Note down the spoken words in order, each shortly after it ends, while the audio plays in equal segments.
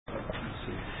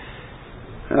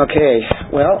Okay,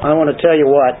 well, I want to tell you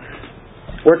what.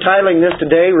 We're titling this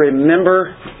today,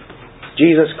 Remember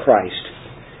Jesus Christ.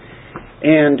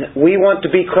 And we want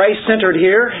to be Christ-centered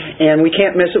here, and we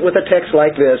can't miss it with a text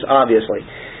like this, obviously.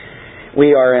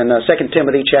 We are in 2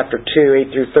 Timothy chapter 2,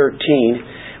 8 through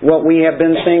 13. What we have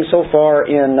been seeing so far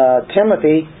in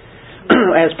Timothy,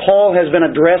 as Paul has been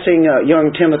addressing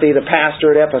young Timothy, the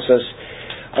pastor at Ephesus,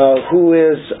 who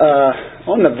is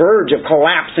on the verge of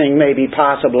collapsing, maybe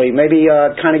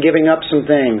kind of giving up some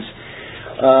things.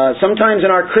 Sometimes in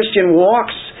our Christian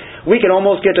walks, we can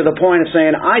almost get to the point of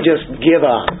saying, I just give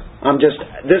up.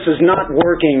 This is not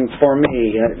working for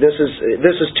me. This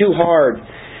is too hard.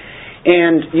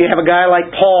 And you have a guy like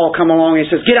Paul come along and he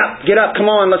says, get up, come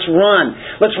on, let's run.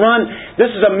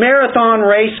 This is a marathon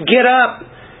race, get up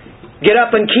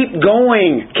and keep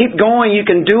going, you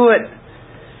can do it.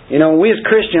 You know, we as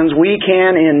Christians, we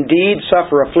can indeed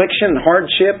suffer affliction and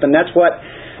hardship, and that's what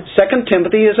 2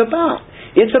 Timothy is about.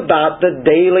 It's about the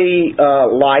daily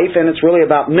life, and it's really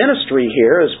about ministry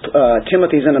here, as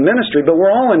Timothy's in a ministry, but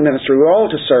we're all in ministry, we're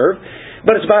all to serve,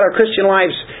 but it's about our Christian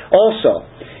lives also.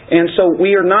 And so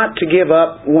we are not to give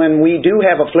up when we do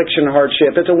have affliction and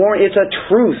hardship. It's a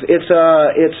truth.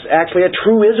 It's actually a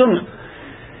truism.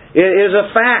 It is a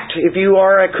fact. If you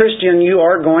are a Christian, you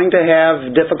are going to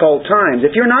have difficult times.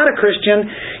 If you're not a Christian,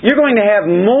 you're going to have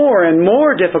more and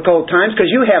more difficult times because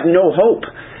you have no hope.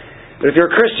 But if you're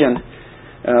a Christian,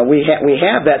 we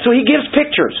have that. So he gives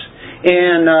pictures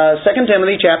in 2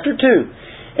 Timothy chapter 2.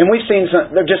 And we've seen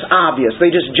they're just obvious. They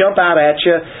just jump out at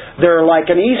you. They're like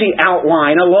an easy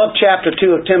outline. I love chapter 2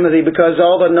 of Timothy because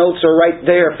all the notes are right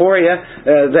there for you.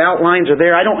 The outlines are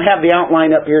there. I don't have the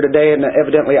outline up here today, and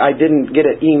evidently I didn't get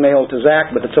it emailed to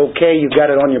Zach, but it's okay. You've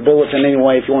got it on your bulletin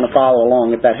anyway if you want to follow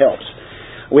along, if that helps.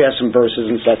 We have some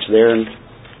verses and such there, and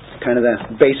kind of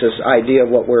the basis idea of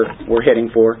what we're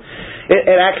heading for.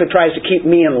 It actually tries to keep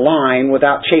me in line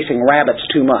without chasing rabbits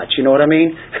too much. You know what I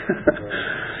mean?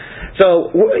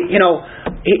 So, you know,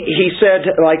 he said,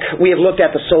 like, we have looked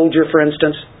at the soldier, for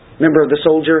instance. Remember the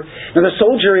soldier? Now, the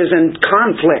soldier is in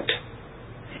conflict.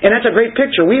 And that's a great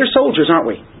picture. We are soldiers, aren't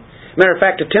we? Matter of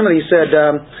fact, to Timothy, he said,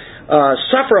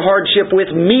 suffer hardship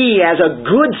with me as a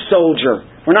good soldier.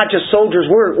 We're not just soldiers,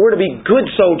 we're to be good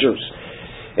soldiers.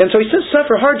 And so he says,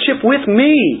 suffer hardship with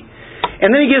me.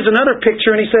 And then he gives another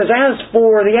picture, and he says, as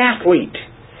for the athlete.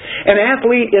 An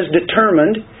athlete is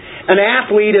determined. An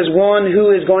athlete is one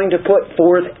who is going to put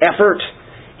forth effort.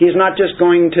 He's not just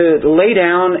going to lay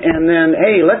down and then,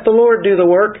 hey, let the Lord do the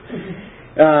work.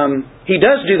 He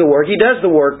does do the work. He does the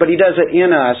work, but He does it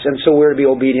in us, and so we're to be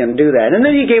obedient and do that. And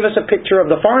then he gave us a picture of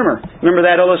the farmer. Remember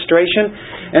that illustration?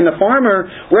 And the farmer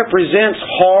represents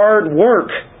hard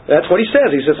work. That's what he says.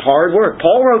 He says hard work.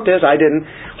 Paul wrote this. I didn't.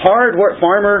 Hard work.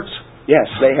 Farmers, yes,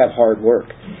 they have hard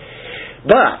work.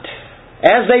 But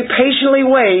as they patiently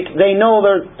wait, they know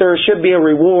there should be a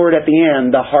reward at the end,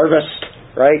 the harvest,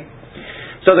 right?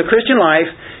 So the Christian life,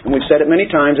 and we've said it many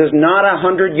times, is not a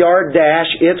 100-yard dash.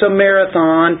 It's a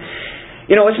marathon.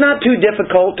 You know, it's not too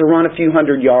difficult to run a few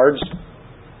hundred yards.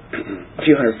 A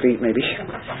few hundred feet, maybe.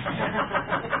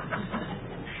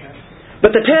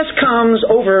 But the test comes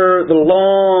over the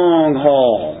long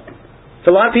haul. So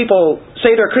a lot of people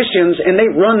say they're Christians, and they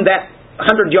run that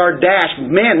 100-yard dash,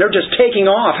 man, they're just taking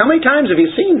off. How many times have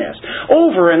you seen this?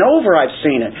 Over and over I've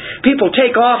seen it. People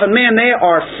take off and man, they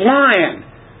are flying.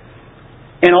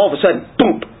 And all of a sudden,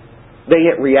 boom, they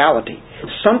hit reality.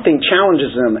 Something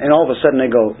challenges them and all of a sudden they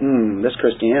go, this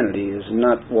Christianity is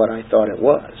not what I thought it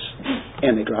was.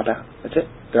 And they drop out. That's it.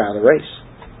 They're out of the race.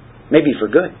 Maybe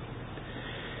for good.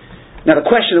 Now the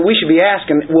question that we should be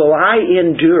asking, will I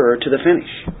endure to the finish?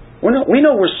 We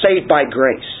know we're saved by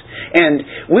grace.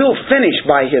 And we'll finish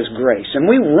by His grace. And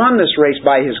we run this race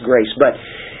by His grace.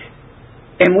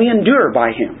 And we endure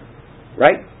by Him.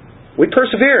 Right? We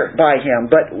persevere by Him.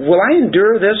 But will I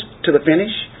endure this to the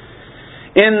finish?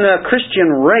 In the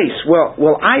Christian race,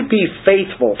 will I be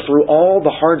faithful through all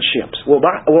the hardships?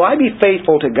 Will I be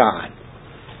faithful to God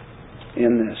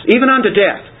in this? Even unto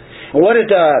death. What did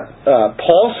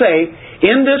Paul say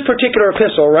in this particular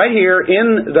epistle right here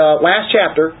in the last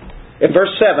chapter? In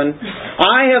verse 7,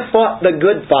 I have fought the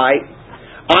good fight.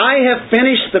 I have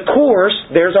finished the course.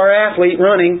 There's our athlete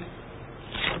running.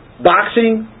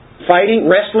 Boxing, fighting,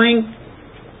 wrestling.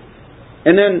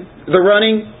 And then the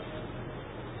running.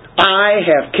 I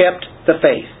have kept the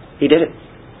faith. He did it.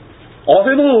 All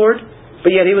through the Lord,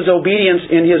 but yet he was obedient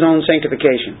in his own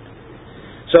sanctification.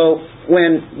 So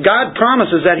when God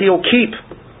promises that He'll keep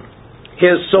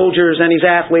His soldiers and His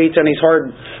athletes and His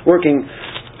hard-working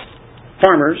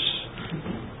farmers,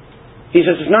 He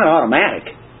says it's not automatic.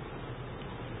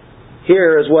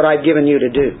 here is what I've given you to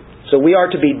do. So we are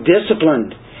to be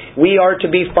disciplined. We are to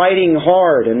be fighting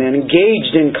hard and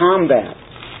engaged in combat.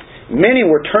 Many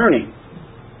were turning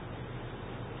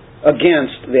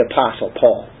against the Apostle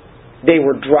Paul. They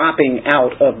were dropping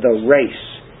out of the race.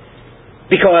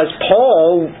 Because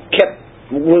Paul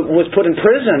was put in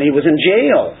prison. He was in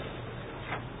jail.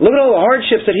 Look at all the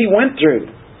hardships that he went through.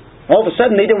 All of a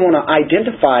sudden they didn't want to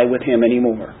identify with him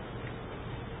anymore.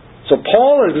 So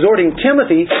Paul is exhorting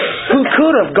Timothy, who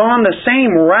could have gone the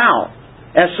same route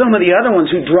as some of the other ones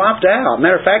who dropped out.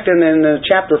 Matter of fact, in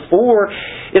chapter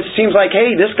 4, it seems like,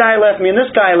 hey, this guy left me and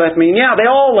this guy left me. And yeah, they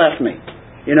all left me.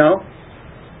 You know?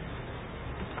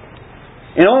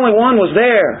 And only one was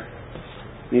there.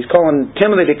 He's calling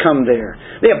Timothy to come there.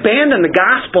 They abandoned the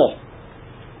gospel.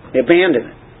 They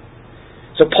abandoned it.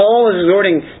 So Paul is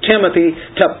exhorting Timothy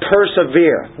to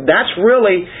persevere. That's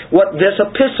really what this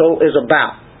epistle is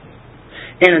about.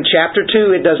 And in chapter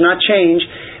 2, it does not change,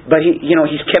 but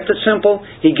he's kept it simple.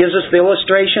 He gives us the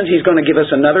illustrations. He's going to give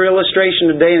us another illustration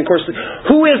today. And of course,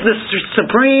 who is the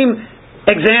supreme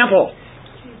example?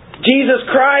 Jesus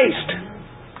Christ.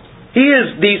 He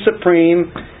is the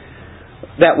supreme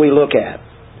that we look at.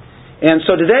 And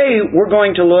so today we're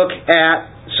going to look at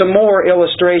some more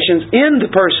illustrations in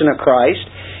the person of Christ,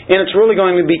 and it's really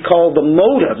going to be called the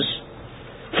motives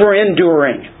for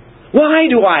enduring. Why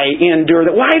do I endure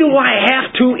that? Why do I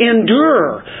have to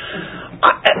endure?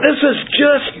 This is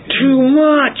just too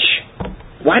much.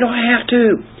 Why do I have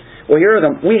to? Well, here are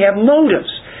them. We have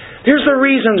motives. Here's the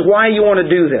reasons why you want to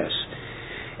do this.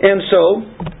 And so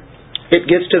it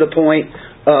gets to the point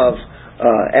of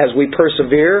as we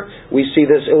persevere, we see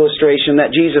this illustration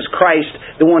that Jesus Christ,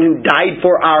 the one who died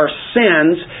for our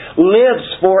sins, lives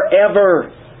forever.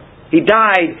 He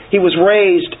died, He was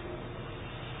raised,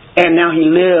 and now He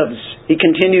lives. He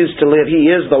continues to live. He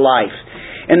is the life.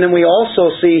 And then we also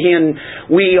see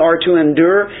we are to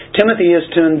endure. Timothy is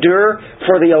to endure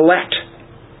for the elect.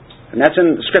 And that's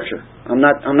in Scripture. I'm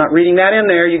not reading that in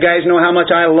there. You guys know how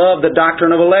much I love the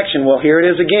doctrine of election. Well, here it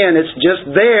is again. It's just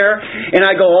there. And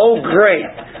I go, oh, great.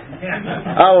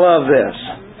 I love this.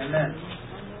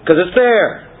 Because it's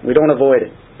there. We don't avoid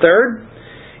it. Third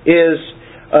is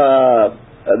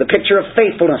the picture of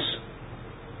faithfulness.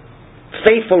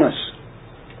 Faithfulness.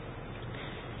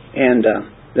 And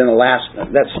then the last,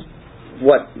 that's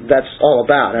what that's all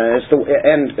about.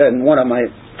 And one of them I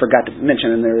forgot to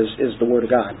mention in there is the Word of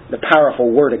God. The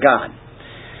powerful Word of God.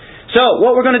 So,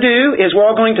 what we're going to do is we're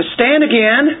all going to stand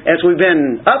again, as we've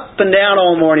been up and down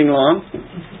all morning long.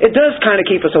 It does kind of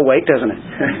keep us awake, doesn't it?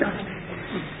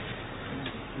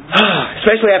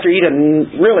 Especially after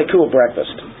eating a really cool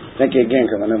breakfast. Thank you again,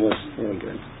 Carolyn. That was really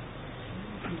good.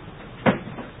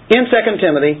 In 2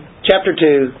 Timothy, chapter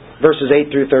 2, verses 8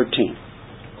 through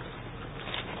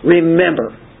 13.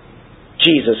 Remember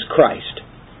Jesus Christ,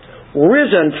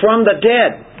 risen from the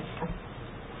dead,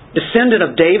 descendant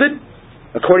of David,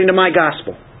 according to my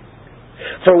gospel,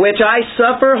 for which I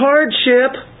suffer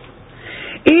hardship,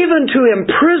 even to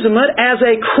imprisonment as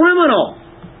a criminal.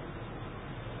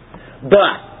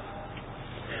 But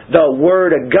the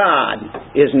Word of God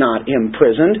is not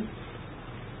imprisoned.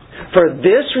 For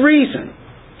this reason,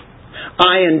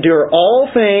 I endure all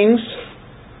things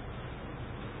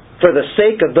for the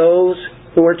sake of those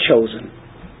who are chosen,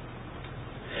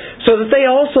 so that they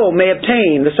also may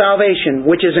obtain the salvation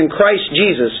which is in Christ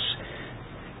Jesus,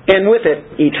 and with it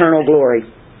eternal glory.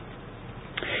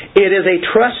 It is a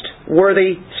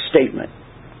trustworthy statement.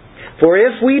 For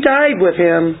if we died with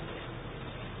Him,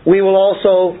 we will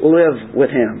also live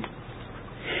with Him.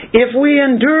 If we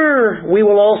endure, we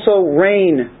will also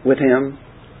reign with Him.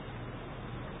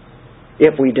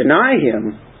 If we deny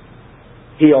Him,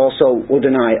 He also will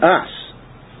deny us.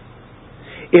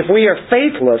 If we are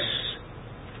faithless,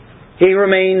 He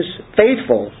remains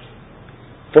faithful,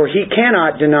 for He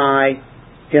cannot deny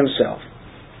Himself.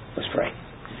 Let's pray.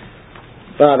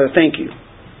 Father, thank You.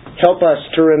 Help us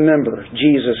to remember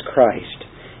Jesus Christ,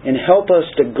 and help us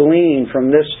to glean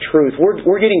from this truth.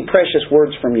 We're getting precious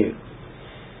words from You.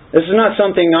 This is not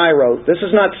something I wrote. This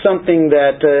is not something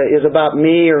that is about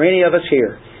me or any of us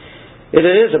here. It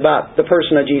is about the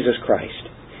person of Jesus Christ.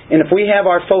 And if we have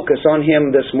our focus on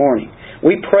Him this morning,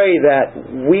 we pray that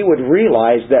we would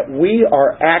realize that we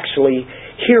are actually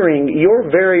hearing Your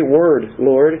very word,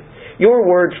 Lord. Your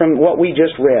word from what we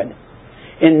just read.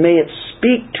 And may it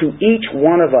speak to each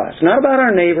one of us. Not about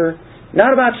our neighbor,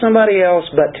 not about somebody else,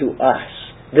 but to us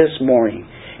this morning.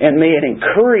 And may it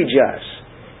encourage us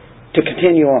to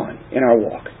continue on in our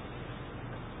walk.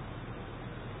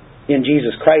 In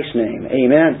Jesus Christ's name,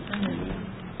 amen.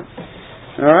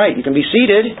 All right, you can be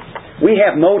seated. We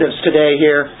have motives today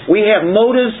here. We have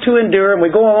motives to endure, and we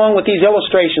go along with these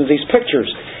illustrations, these pictures.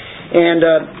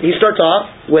 And he starts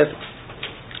off with,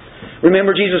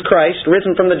 remember Jesus Christ,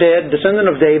 risen from the dead, descendant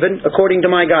of David, according to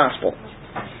my gospel.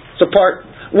 So part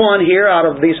 1 here out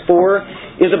of these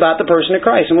 4 is about the person of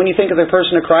Christ. And when you think of the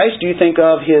person of Christ, you think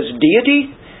of His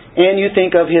deity and you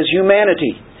think of His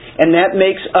humanity. And that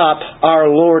makes up our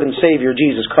Lord and Savior,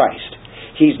 Jesus Christ.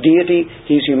 He's deity,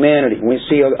 He's humanity. We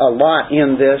see a lot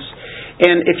in this.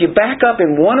 And if you back up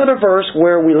in one other verse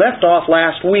where we left off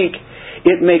last week,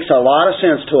 it makes a lot of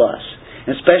sense to us.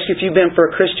 Especially if you've been for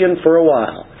a Christian for a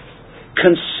while.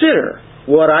 Consider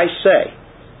what I say.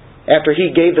 After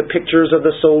He gave the pictures of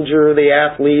the soldier, the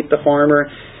athlete, the farmer.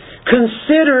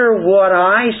 Consider what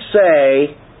I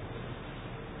say,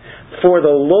 for the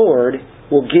Lord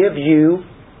will give you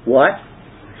what?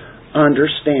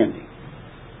 Understanding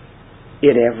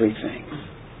in everything.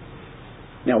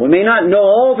 Now, we may not know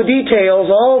all the details,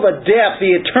 all the depth,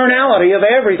 the eternality of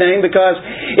everything, because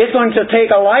it's going to take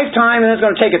a lifetime and it's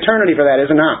going to take eternity for that, is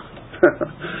it not?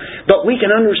 But we can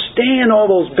understand all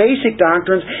those basic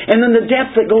doctrines, and then the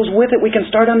depth that goes with it, we can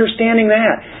start understanding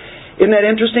that. Isn't that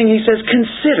interesting? He says,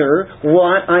 consider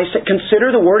what I say.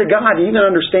 Consider the Word of God, and you can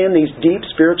understand these deep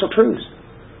spiritual truths.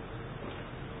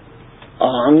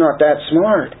 Oh, I'm not that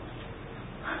smart.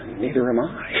 Neither am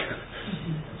I.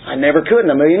 I never could in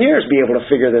a million years be able to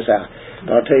figure this out.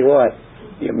 But I'll tell you what,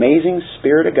 the amazing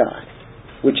Spirit of God,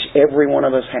 which every one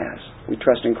of us has. We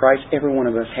trust in Christ. Every one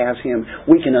of us has Him.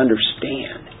 We can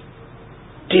understand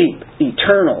deep,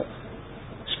 eternal,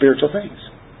 spiritual things.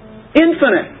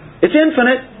 Infinite. It's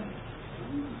infinite.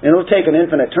 And it'll take an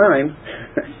infinite time.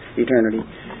 Eternity.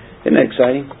 Isn't that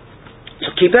exciting?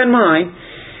 So keep that in mind.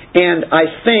 And I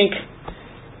think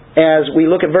as we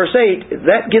look at verse 8,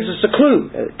 that gives us a clue.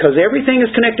 Because everything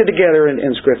is connected together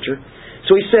in Scripture.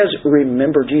 So he says,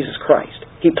 remember Jesus Christ.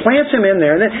 He plants him in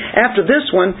there. And then after this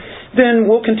one, then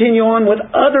we'll continue on with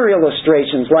other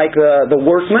illustrations like the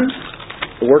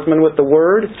workman with the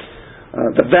Word,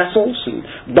 the vessels,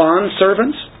 and bond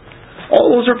servants. All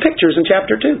those are pictures in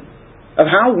chapter 2 of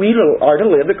how we are to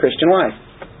live the Christian life.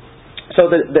 So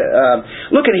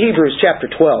look at Hebrews chapter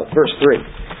 12, verse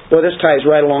 3. Well, this ties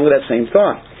right along with that same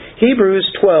thought. Hebrews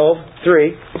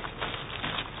 12:3.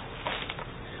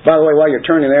 By the way, while you're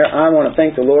turning there, I want to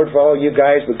thank the Lord for all you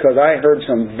guys, because I heard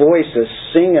some voices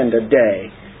singing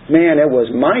today. Man, it was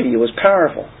mighty. It was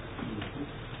powerful.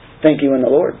 Thank you in the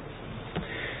Lord.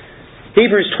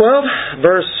 Hebrews 12,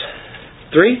 verse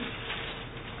 3.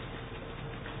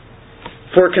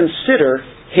 For consider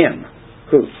Him,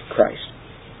 who? Christ,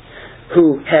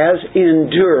 who has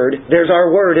endured, there's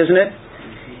our word, isn't it?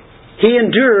 He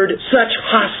endured such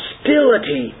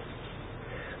hostility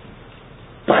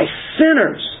by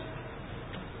sinners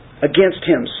against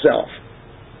Himself.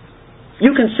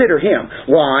 You consider Him.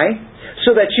 Why?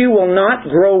 So that you will not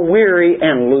grow weary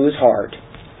and lose heart.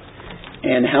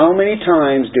 And how many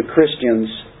times do Christians,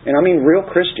 and I mean real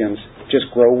Christians, just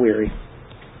grow weary?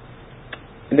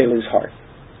 And they lose heart.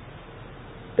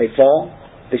 They fall,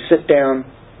 they sit down,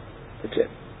 that's it.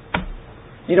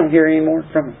 You don't hear any more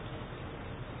from them.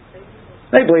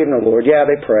 They believe in the Lord. Yeah,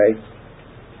 they pray.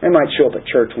 They might show up at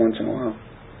church once in a while.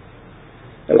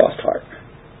 They lost heart.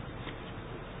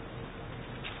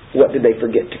 What did they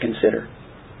forget to consider?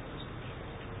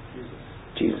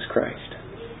 Jesus Christ.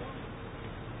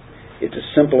 It's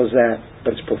as simple as that,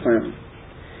 but it's profound.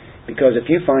 Because if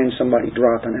you find somebody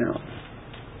dropping out,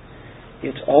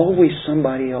 it's always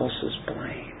somebody else's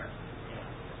blame.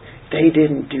 They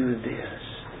didn't do this.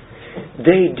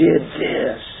 They did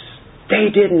this. They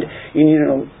didn't. And you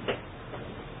know,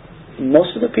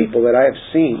 most of the people that I have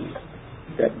seen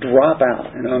that drop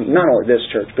out, and not only this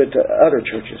church, but to other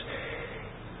churches,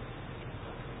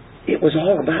 it was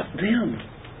all about them.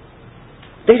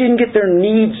 They didn't get their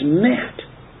needs met.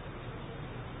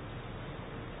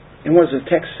 And what does the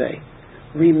text say?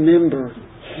 Remember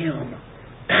Him.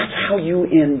 That's how you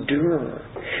endure.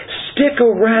 Stick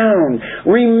around.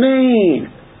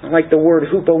 Remain. I like the word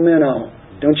hupomeno.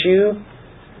 Don't you?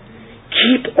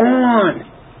 Keep on.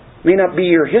 It may not be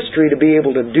your history to be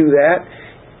able to do that.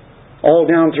 All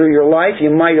down through your life, you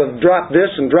might have dropped this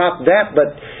and dropped that,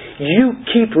 but you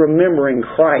keep remembering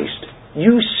Christ.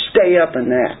 You stay up in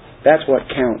that. That's what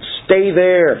counts. Stay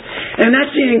there. And that's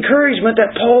the encouragement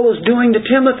that Paul is doing to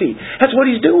Timothy. That's what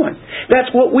he's doing. That's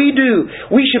what we do.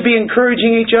 We should be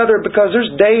encouraging each other, because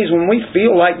there's days when we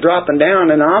feel like dropping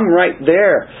down, and I'm right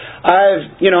there.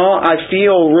 I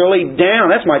feel really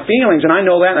down. That's my feelings, and I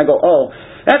know that, and I go, oh,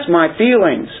 that's my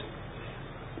feelings.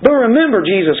 But remember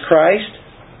Jesus Christ.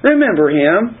 Remember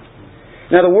Him.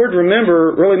 Now the word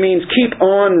remember really means keep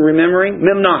on remembering.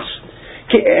 Memnos.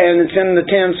 And it's in the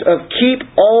tense of keep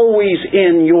always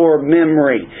in your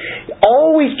memory.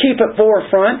 Always keep it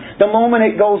forefront. The moment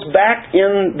it goes back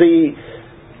in the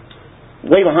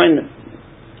way behind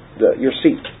your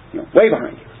seat, way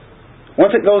behind you.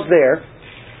 Once it goes there,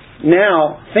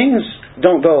 now things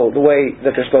don't go the way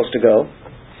that they're supposed to go.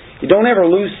 You don't ever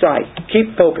lose sight.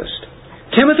 Keep focused.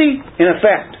 Timothy, in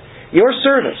effect, your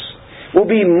service will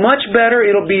be much better.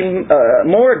 It'll be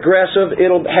more aggressive.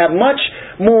 It'll have much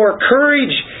more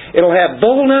courage. It'll have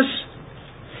boldness.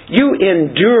 You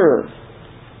endure.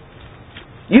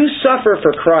 You suffer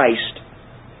for Christ.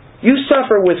 You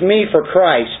suffer with me for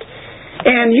Christ.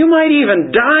 And you might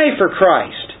even die for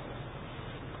Christ.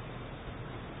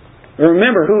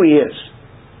 Remember who He is.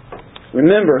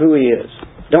 Remember who He is.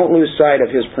 Don't lose sight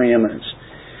of His preeminence.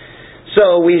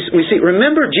 So we see,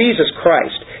 remember Jesus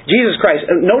Christ. Jesus Christ.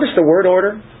 Notice the word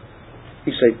order.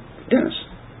 You say, Dennis,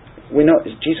 we know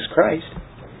it's Jesus Christ.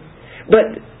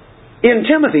 But in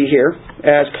Timothy here,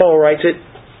 as Paul writes it,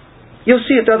 you'll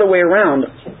see it the other way around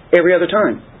every other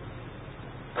time.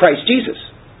 Christ Jesus.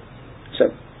 So,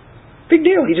 big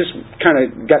deal. He just kind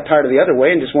of got tired of the other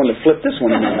way and just wanted to flip this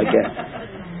one around like that.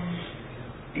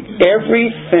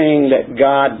 Everything that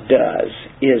God does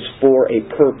is for a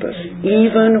purpose.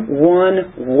 Even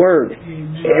one word.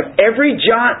 Every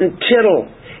jot and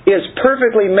tittle is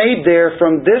perfectly made there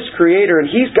from this Creator, and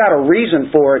He's got a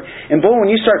reason for it. And boy, when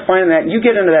you start finding that, you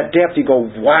get into that depth, you go,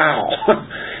 wow,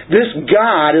 this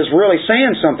God is really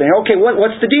saying something. Okay,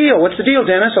 what's the deal? What's the deal,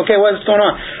 Dennis? Okay, what's going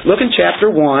on? Look in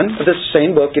chapter 1 of this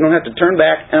same book. You don't have to turn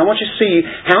back. And I want you to see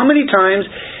how many times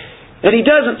that He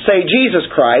doesn't say Jesus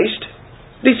Christ.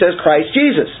 He says Christ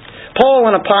Jesus. Paul,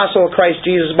 an apostle of Christ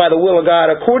Jesus by the will of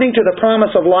God, according to the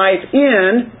promise of life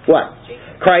in, what?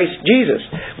 Christ Jesus.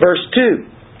 Verse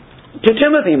 2. To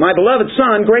Timothy, my beloved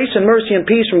son, grace and mercy and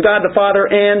peace from God the Father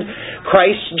and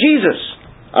Christ Jesus,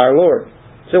 our Lord.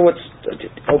 So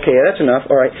okay, that's enough.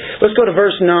 All right. Let's go to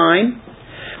verse 9.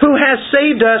 Who has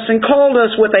saved us and called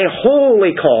us with a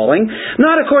holy calling,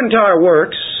 not according to our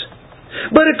works,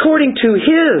 but according to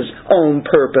His own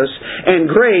purpose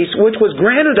and grace, which was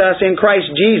granted us in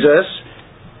Christ Jesus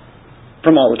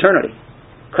from all eternity.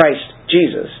 Christ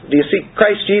Jesus. Do you see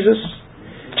Christ Jesus?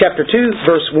 Chapter 2,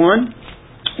 verse 1.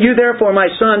 You therefore, my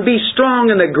son, be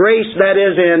strong in the grace that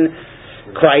is in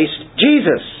Christ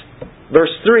Jesus.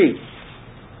 Verse 3.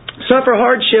 Suffer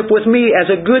hardship with me as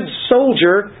a good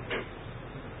soldier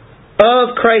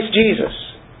of Christ Jesus.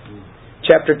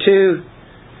 Chapter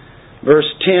 2,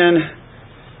 verse 10.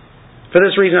 For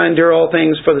this reason I endure all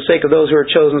things for the sake of those who are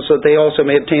chosen, so that they also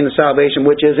may obtain the salvation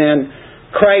which is in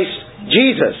Christ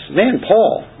Jesus. Man,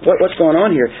 Paul, what's going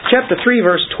on here? Chapter 3,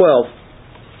 verse 12.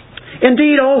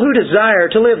 Indeed, all who desire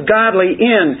to live godly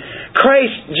in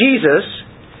Christ Jesus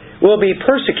will be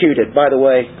persecuted. By the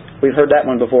way, we've heard that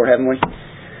one before, haven't we?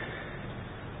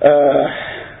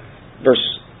 Verse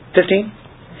 15.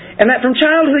 And that from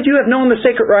childhood you have known the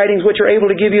sacred writings which are able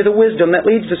to give you the wisdom that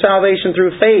leads to salvation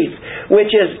through faith,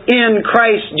 which is in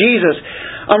Christ Jesus.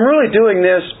 I'm really doing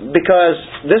this because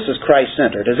this is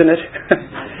Christ-centered, isn't it?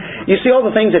 You see all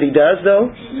the things that He does,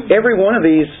 though? Every one of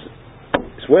these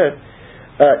is with.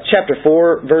 Chapter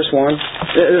 4, verse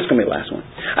 1. This is going to be the last one.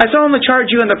 I solemnly charge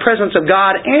you in the presence of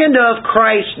God and of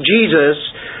Christ Jesus,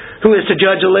 who is to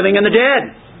judge the living and the dead.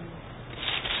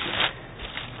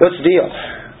 What's the deal?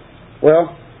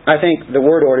 Well, I think the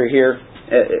word order here,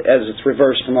 as it's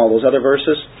reversed from all those other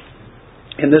verses,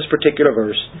 in this particular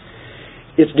verse,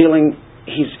 he's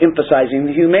emphasizing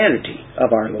the humanity of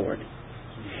our Lord.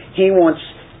 He wants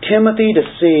Timothy to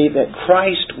see that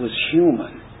Christ was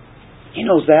human. He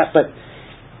knows that, but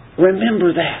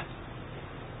remember that.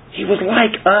 He was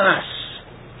like us.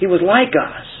 He was like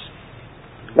us.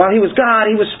 While He was God,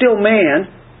 He was still man.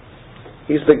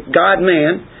 He's the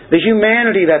God-man. The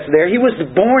humanity that's there. He was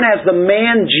born as the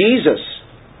man Jesus.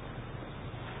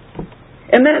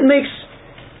 And that makes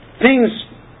things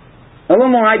a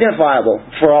little more identifiable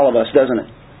for all of us, doesn't it?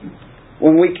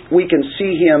 When we can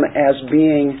see Him as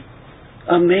being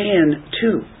a man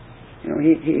too. You know,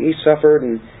 He suffered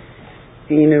and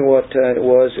He knew what it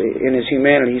was. In His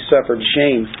humanity, He suffered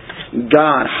shame.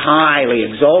 God highly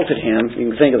exalted Him.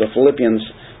 You can think of the Philippians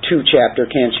 2 chapter,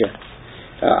 can't you?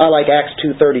 I like Acts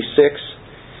 2:36.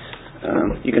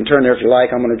 You can turn there if you like.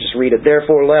 I'm going to just read it.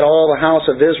 Therefore, let all the house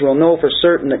of Israel know for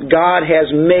certain that God has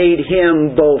made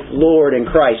Him both Lord and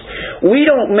Christ. We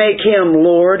don't make Him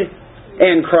Lord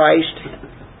and Christ.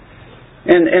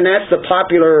 And that's the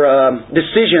popular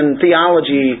decision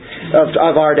theology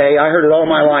of our day. I heard it all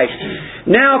my life.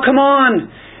 Now come on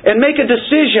and make a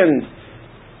decision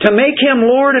to make Him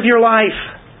Lord of your life.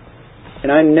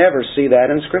 And I never see that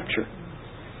in Scripture.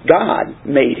 God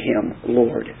made Him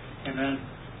Lord. Amen.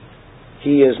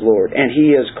 He is Lord, and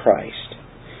He is Christ.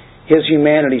 His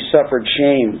humanity suffered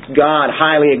shame. God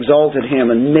highly exalted Him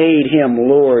and made Him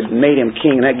Lord, and made Him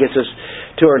King. And that gets us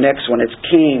to our next one. It's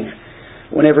King.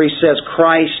 Whenever He says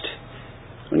Christ,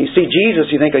 when you see Jesus,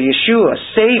 you think of Yeshua,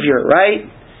 Savior, right?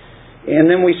 And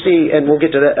then we see, and we'll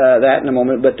get to that in a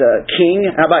moment, but King,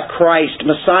 how about Christ,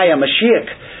 Messiah, Mashiach?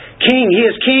 King, He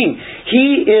is King. He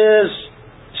is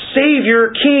Savior,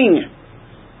 King.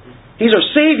 He's our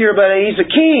Savior, but He's a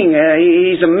King.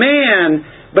 He's a man,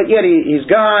 but yet He's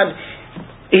God.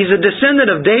 He's a descendant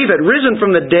of David, risen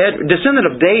from the dead, descendant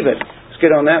of David. Let's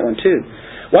get on that one too.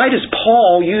 Why does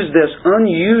Paul use this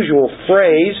unusual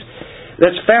phrase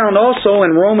that's found also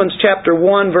in Romans chapter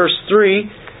 1, verse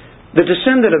 3, the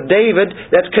descendant of David,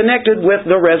 that's connected with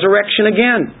the resurrection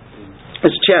again?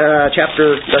 It's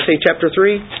chapter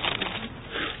 3?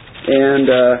 And,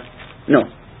 no.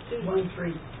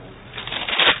 1:3.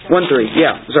 1:3,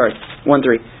 yeah, sorry,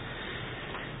 1:3.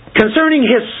 Concerning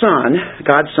His Son,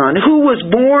 God's Son, who was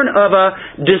born of a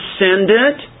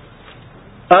descendant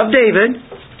of David,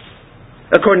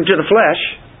 according to the flesh.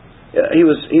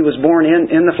 He was born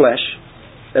in the flesh.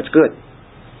 That's good.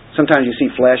 Sometimes you see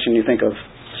flesh and you think of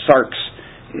sarx.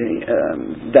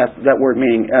 That word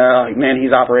meaning, man,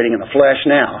 he's operating in the flesh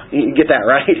now. You get that,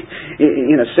 right?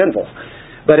 Sinful.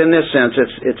 But in this sense,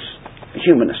 it's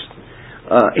humanist.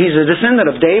 He's a descendant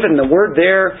of David, and the word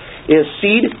there is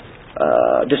seed,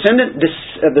 descendant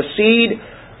of the seed,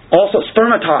 also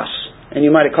spermatos, and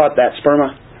you might have caught that,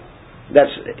 sperma.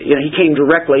 That's he came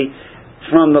directly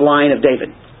from the line of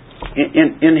David.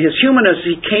 In his humanness,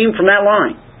 he came from that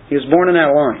line. He was born in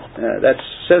that line. That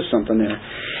says something there.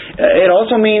 It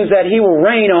also means that he will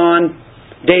reign on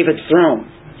David's throne.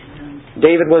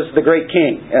 David was the great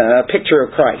king, a picture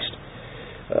of Christ.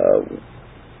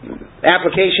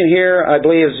 Application here, I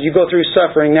believe, as you go through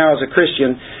suffering now as a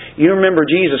Christian, you remember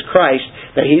Jesus Christ,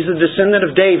 that He's the descendant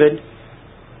of David.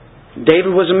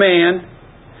 David was a man,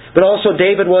 but also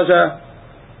David was a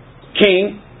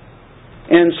king.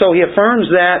 And so He affirms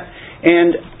that,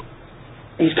 and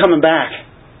He's coming back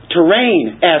to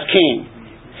reign as king.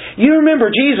 You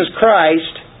remember Jesus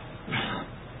Christ,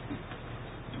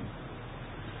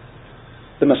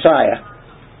 the Messiah,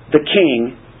 the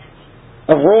King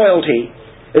of royalty,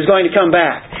 is going to come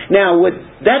back. Now, would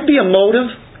that be a motive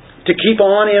to keep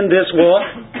on in this walk?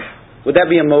 Would that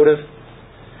be a motive?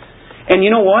 And you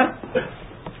know what?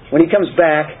 When He comes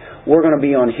back, we're going to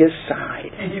be on His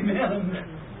side.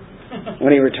 Amen.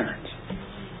 When He returns.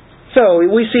 So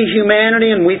we see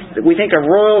humanity, and we think of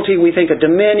royalty, we think of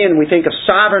dominion, we think of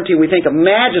sovereignty, we think of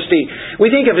majesty,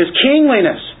 we think of His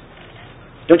kingliness.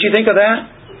 Don't you think of that?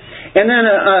 And then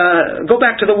go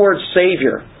back to the word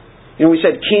Savior. We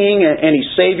said King and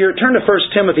He's Savior. Turn to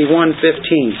 1 Timothy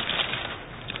 1:15.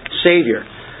 Savior.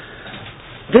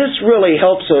 This really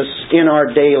helps us in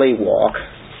our daily walk.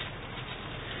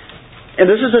 And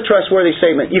this is a trustworthy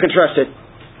statement. You can trust it.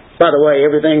 By the way,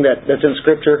 everything that's in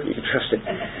Scripture, you can trust it.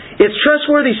 It's a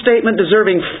trustworthy statement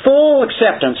deserving full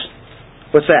acceptance.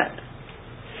 What's that?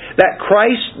 That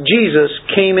Christ Jesus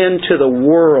came into the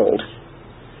world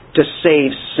to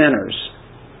save sinners,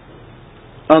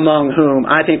 among whom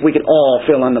I think we could all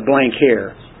fill in the blank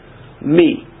here.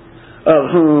 Me,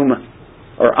 of whom,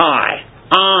 or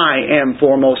I am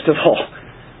foremost of all.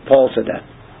 Paul said that.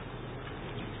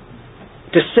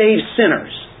 To save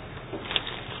sinners.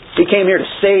 He came here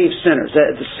to save sinners.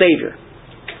 The Savior.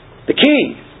 The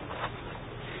King.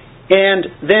 And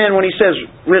then when he says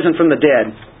risen from the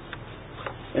dead,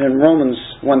 and in Romans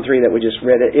 1:3 that we just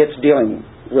read, it's dealing,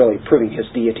 really proving His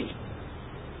deity.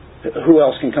 Who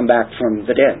else can come back from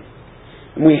the dead?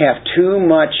 And we have too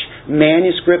much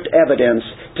manuscript evidence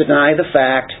to deny the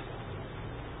fact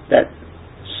that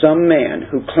some man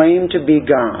who claimed to be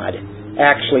God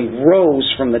actually rose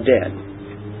from the dead.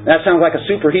 That sounds like a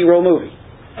superhero movie.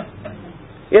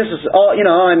 This is all,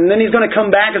 and then He's going to come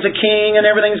back as a king and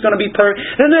everything's going to be perfect.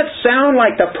 Doesn't that sound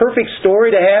like the perfect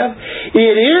story to have?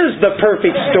 It is the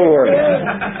perfect story.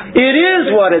 It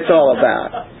is what it's all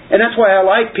about. And that's why I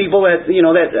like people that, we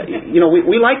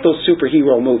like those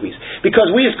superhero movies. Because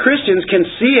we as Christians can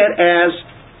see it as,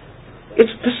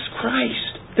 this is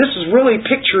Christ. This is really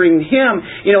picturing Him.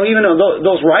 Even though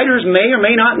those writers may or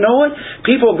may not know it,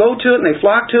 people go to it and they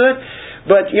flock to it.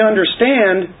 But you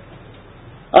understand,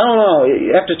 I don't know,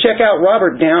 you have to check out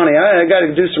Robert Downey. I got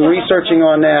to do some researching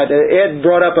on that. Ed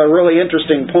brought up a really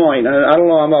interesting point. I don't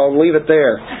know, I'll leave it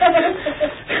there.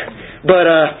 But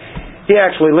he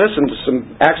actually listened to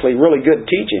some actually really good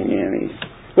teaching.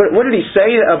 What did he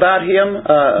say about him,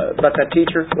 about that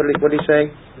teacher? What did he say?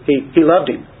 He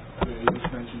loved him.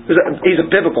 He's a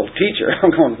biblical teacher.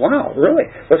 I'm going, wow, really?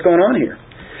 What's going on here?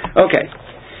 Okay.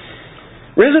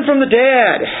 Risen from the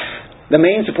dead. The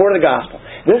main support of the gospel.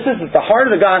 This is at the heart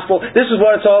of the gospel. This is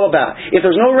what it's all about. If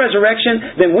there's no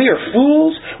resurrection, then we are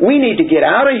fools. We need to get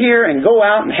out of here and go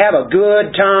out and have a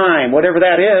good time. Whatever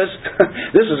that is.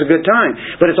 This is a good time.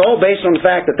 But it's all based on the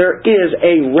fact that there is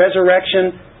a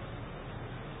resurrection.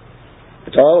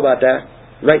 It's all about that.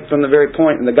 Right from the very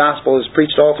point. And the gospel is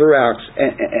preached all throughout,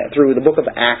 through the book of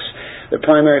Acts. The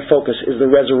primary focus is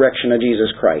the resurrection of Jesus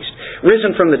Christ.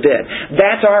 Risen from the dead.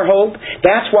 That's our hope.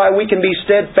 That's why we can be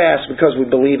steadfast, because we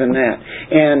believe in that.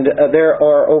 And there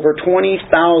are over 20,000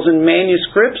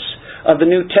 manuscripts of the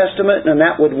New Testament, and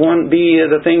that would be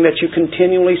the thing that you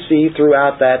continually see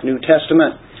throughout that New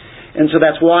Testament. And so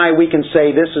that's why we can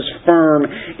say this is firm.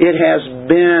 It has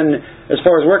been, as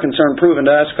far as we're concerned, proven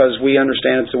to us, because we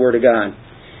understand it's the Word of God.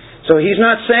 So he's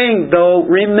not saying, though,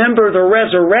 remember the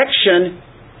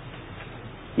resurrection.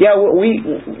 We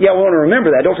want to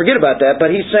remember that. Don't forget about that.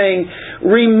 But he's saying,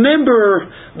 remember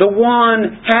the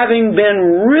one having been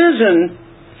risen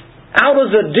out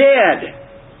of the dead.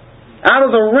 Out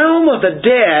of the realm of the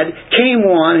dead came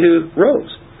one who rose.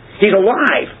 He's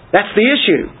alive. That's the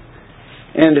issue.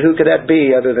 And who could that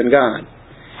be other than God?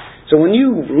 So when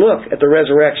you look at the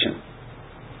resurrection,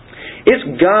 it's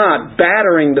God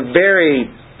battering the very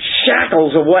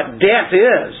shackles of what death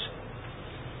is.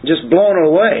 Just blowing it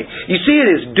away. You see it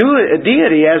as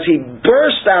deity as He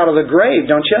burst out of the grave,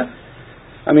 don't you?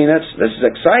 I mean, this is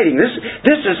exciting.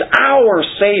 This is our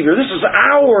Savior. This is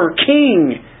our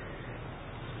King.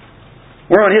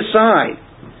 We're on His side.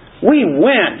 We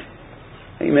win.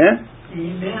 Amen?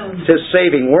 Amen. It's His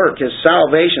saving work, His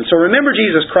salvation. So remember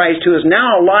Jesus Christ, who is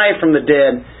now alive from the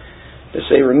dead. To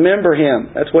say, remember Him.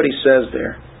 That's what He says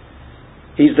there.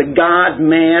 He's the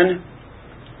God-man.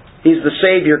 He's the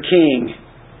Savior King.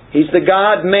 He's the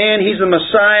God-man. He's the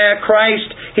Messiah, Christ.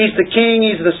 He's the King.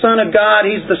 He's the Son of God.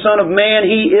 He's the Son of Man.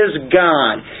 He is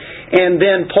God. And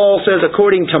then Paul says,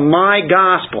 according to my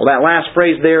gospel. That last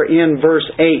phrase there in verse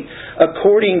 8.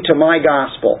 According to my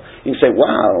gospel. You can say,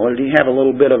 wow, did he have a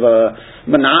little bit of a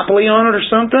monopoly on it or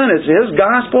something? It's his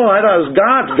gospel? I thought it was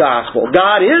God's gospel.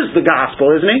 God is the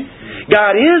gospel, isn't He?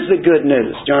 God is the good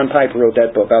news. John Piper wrote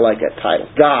that book. I like that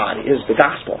title. God is the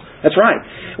gospel. That's right.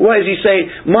 Why does he say,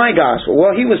 my gospel?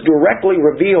 Well, he was directly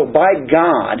revealed by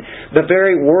God, the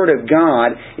very Word of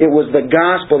God. It was the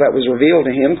gospel that was revealed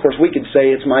to him. Of course, we could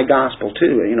say it's my gospel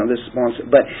too.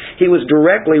 But he was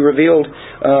directly revealed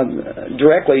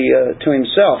to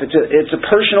himself. It's a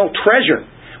personal treasure.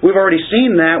 We've already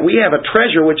seen that. We have a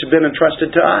treasure which has been entrusted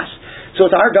to us. So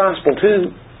it's our gospel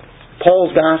too.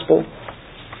 Paul's gospel.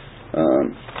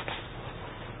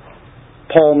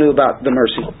 Paul knew about the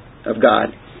mercy of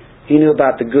God. He knew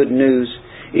about the good news.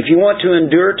 If you want to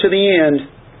endure to the end,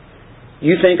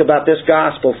 you think about this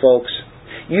gospel, folks.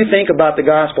 You think about the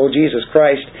gospel of Jesus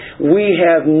Christ. We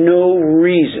have no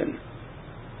reason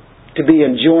to be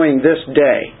enjoying this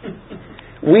day.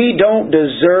 We don't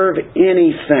deserve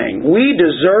anything. We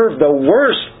deserve the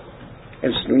worst.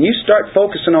 And when you start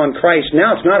focusing on Christ,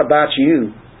 now it's not about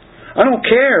you. I don't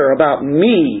care about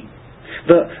me.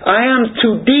 I am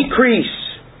to decrease.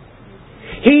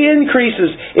 He increases.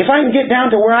 If I can get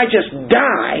down to where I just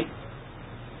die,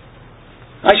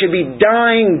 I should be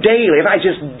dying daily. If I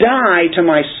just die to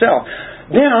myself,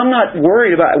 then I'm not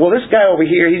worried about, well, this guy over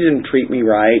here, he didn't treat me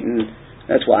right, and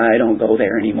that's why I don't go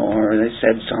there anymore. They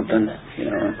said something,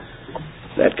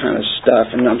 that kind of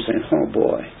stuff. And I'm saying, oh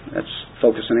boy, that's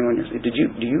focusing on yourself.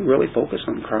 Do you really focus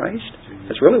on Christ?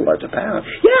 That's really what it's about.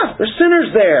 Yeah, there's sinners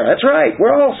there. That's right.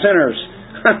 We're all sinners.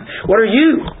 What are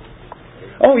you?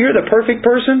 Oh, you're the perfect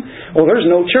person? Well, there's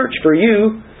no church for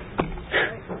you.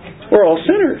 We're all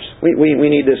sinners. We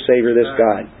need this Savior, this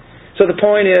God. So the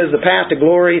point is, the path to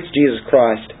glory, it's Jesus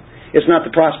Christ. It's not the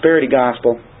prosperity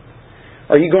gospel.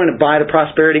 Are you going to buy the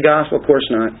prosperity gospel? Of course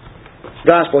not. The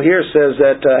gospel here says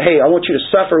that, hey, I want you to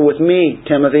suffer with me,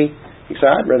 Timothy. He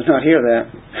said, I'd rather not hear that.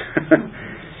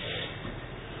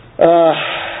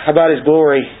 How about His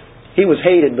glory? He was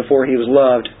hated before He was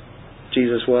loved.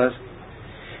 Jesus was.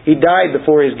 He died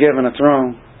before He was given a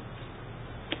throne.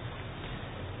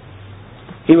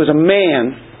 He was a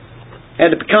man,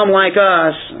 had to become like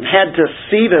us, had to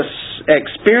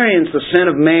experience the sin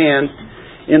of man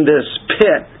in this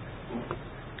pit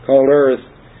called earth.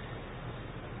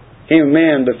 Became a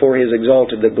man before He has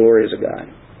exalted the glories of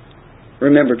God.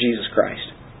 Remember Jesus Christ.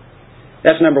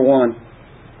 That's number one.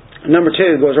 Number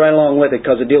two goes right along with it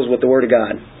because it deals with the Word of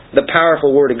God. The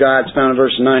powerful Word of God is found in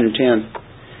verses 9 and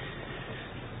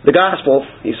 10. The gospel,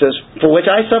 he says, for which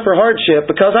I suffer hardship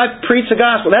because I preach the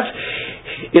gospel.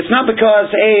 It's not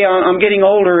because, hey, I'm getting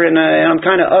older and I'm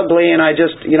kind of ugly and I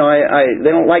just,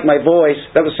 they don't like my voice.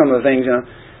 That was some of the things,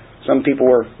 some people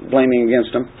were blaming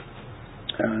against him.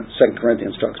 2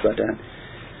 Corinthians talks about that.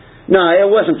 No, it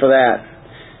wasn't for that.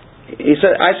 He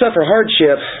said, I suffer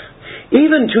hardship,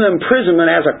 even to imprisonment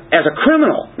as a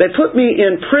criminal. They put me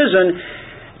in prison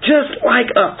just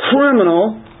like a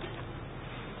criminal.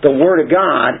 The Word of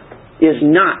God is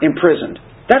not imprisoned.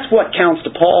 That's what counts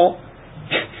to Paul.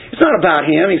 It's not about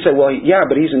him. He said, well, yeah,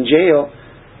 but he's in jail.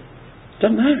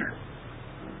 Doesn't matter.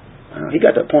 He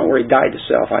got to the point where he died to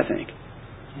self, I think.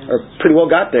 Or pretty well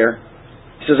got there.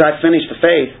 He says, I've finished the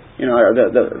faith.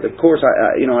 The course,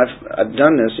 I've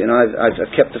done this.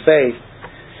 I've kept the faith.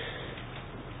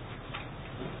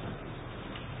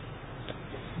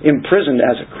 Imprisoned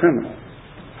as a criminal.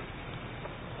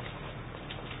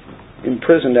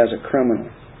 Imprisoned as a criminal.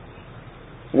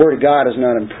 The Word of God is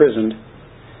not imprisoned.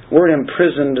 The word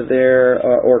imprisoned there,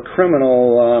 or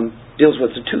criminal, deals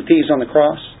with the two thieves on the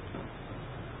cross.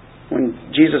 When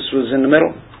Jesus was in the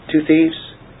middle, two thieves.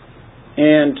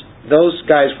 And those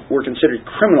guys were considered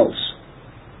criminals.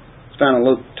 It's found in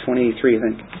Luke 23, I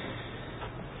think.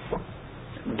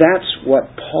 That's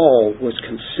what Paul was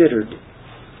considered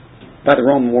by the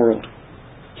Roman world.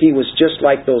 He was just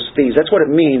like those thieves. That's what it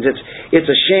means. It's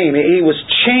a shame. He was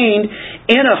chained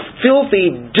in a filthy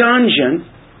dungeon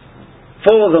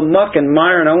full of the muck and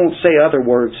mire, and I won't say other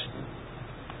words.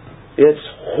 It's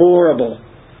horrible.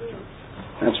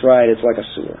 That's right, it's like a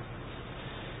sewer.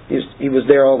 He was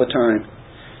there all the time.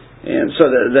 And so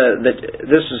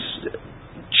this is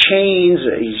chains,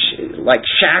 like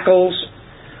shackles.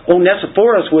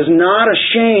 Onesiphorus was not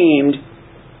ashamed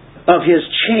of his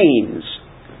chains,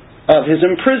 of his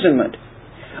imprisonment.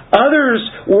 Others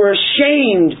were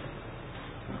ashamed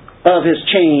of his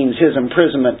chains, his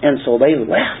imprisonment, and so they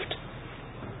left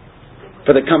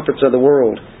for the comforts of the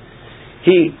world.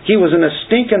 He was in a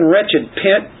stinking, wretched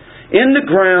pit in the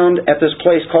ground at this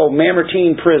place called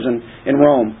Mamertine Prison in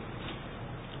Rome.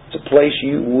 It's a place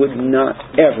you would not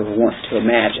ever want to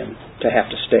imagine to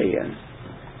have to stay in.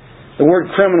 The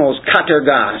word criminal is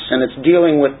katergos, and it's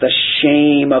dealing with the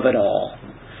shame of it all.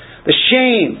 The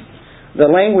shame.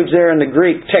 The language there in the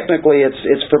Greek, technically it's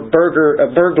for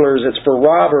burglars, it's for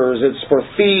robbers, it's for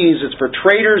thieves, it's for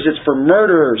traitors, it's for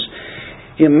murderers,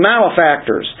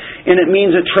 malefactors. And it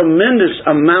means a tremendous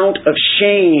amount of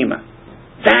shame.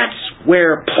 That's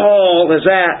where Paul is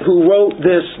at, who wrote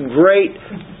this great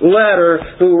letter,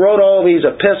 who wrote all these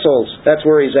epistles. That's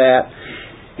where he's at.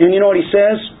 And you know what he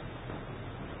says?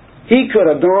 He could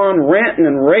have gone ranting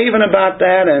and raving about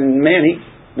that, and man, he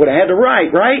would have had to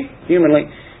write, right? Humanly.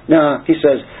 No, he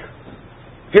says,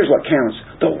 here's what counts.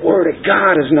 The Word of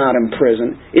God is not in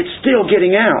prison. It's still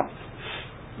getting out.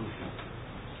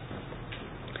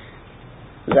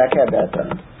 Zach had that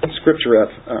scripture up,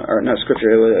 or not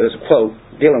scripture, it was a quote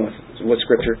dealing with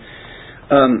scripture.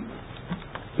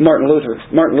 Martin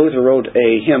Luther wrote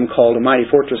a hymn called A Mighty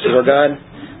Fortress of Our God.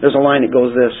 There's a line that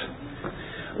goes this: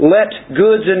 let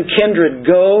goods and kindred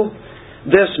go,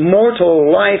 this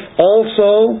mortal life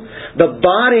also, the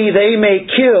body they may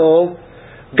kill,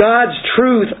 God's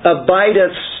truth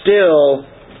abideth still,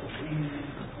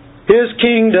 His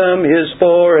kingdom is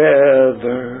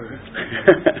forever.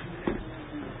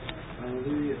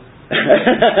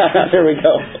 There we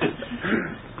go.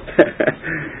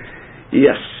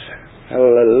 Yes.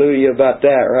 Hallelujah about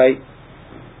that, right?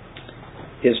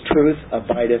 His truth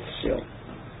abideth still.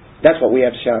 That's what we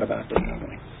have to shout about this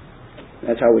morning.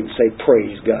 That's how we can say,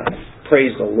 praise God.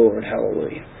 Praise the Lord.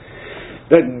 Hallelujah.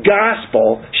 The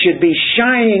gospel should be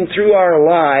shining through our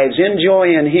lives,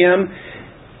 enjoying Him,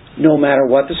 no matter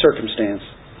what the circumstance.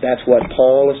 That's what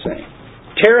Paul is saying.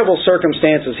 Terrible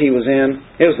circumstances he was in.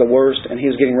 It was the worst, and he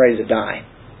was getting ready to die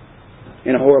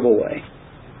in a horrible way.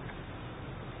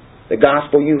 The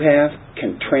gospel you have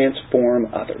can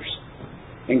transform others.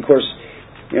 And of course,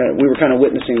 we were kind of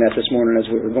witnessing that this morning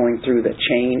as we were going through the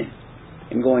chain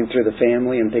and going through the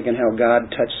family and thinking how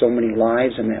God touched so many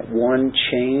lives in that one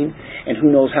chain, and who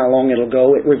knows how long it'll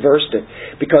go. It reversed it.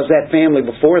 Because that family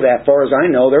before that, far as I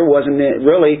know, there wasn't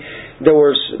really, there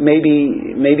was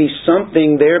maybe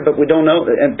something there, but we don't know.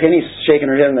 And Penny's shaking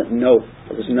her head and that, no,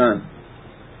 there was none.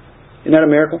 Isn't that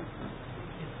a miracle?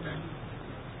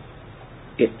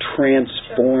 It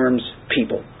transforms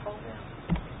people.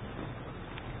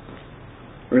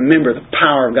 Remember the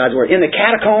power of God's Word. In the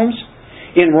catacombs,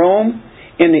 in Rome,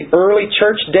 in the early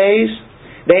church days,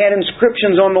 they had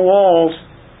inscriptions on the walls.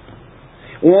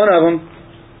 One of them,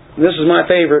 this is my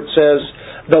favorite, says,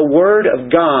 the Word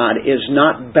of God is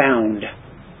not bound.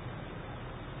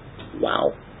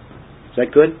 Wow. Is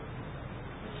that good?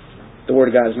 the Word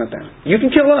of God is not bound. You can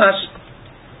kill us.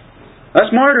 Us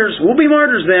martyrs, we'll be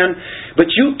martyrs then, but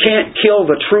you can't kill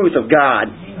the truth of God.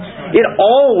 It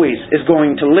always is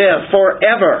going to live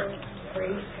forever.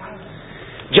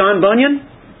 John Bunyan,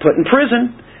 put in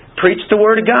prison, preached the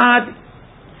Word of God,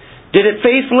 did it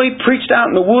faithfully, preached out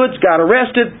in the woods, got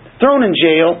arrested, thrown in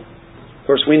jail. Of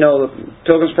course, we know the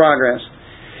Pilgrim's Progress.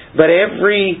 But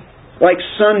like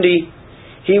Sunday,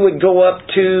 he would go up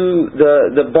to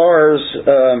the bars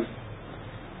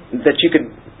that you could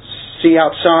see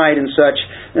outside and such.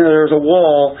 And there was a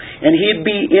wall, and he'd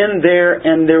be in there,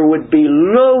 and there would be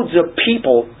loads of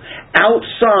people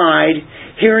outside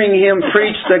hearing him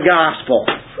preach the gospel.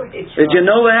 Did you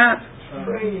know that?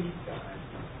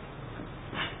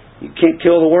 You can't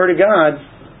kill the Word of God.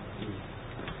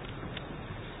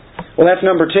 Well, that's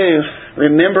number 2.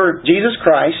 Remember Jesus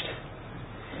Christ,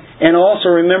 and also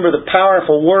remember the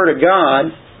powerful Word of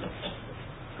God,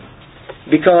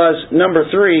 because number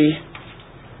 3,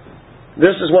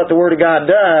 this is what the Word of God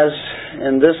does,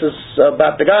 and this is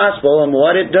about the gospel and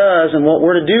what it does and what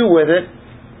we're to do with it.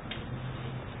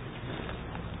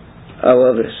 I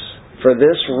love this. For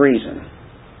this reason,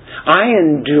 I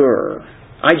endure.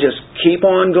 I just keep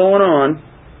on going on.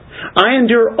 I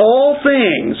endure all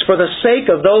things for the sake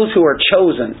of those who are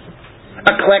chosen.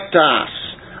 Eklektos.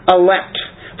 Elect.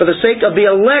 For the sake of the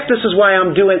elect, this is why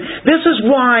I'm doing. This is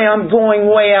why I'm going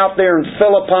way out there in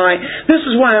Philippi. This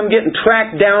is why I'm getting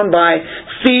tracked down by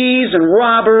thieves and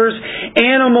robbers,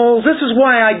 animals. This is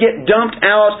why I get dumped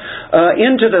out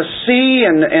into the sea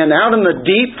and out in the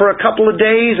deep for a couple of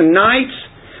days and nights.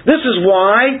 This is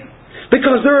why.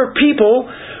 Because there are people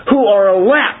who are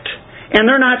elect and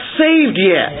they're not saved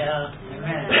yet. Yeah.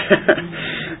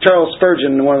 Charles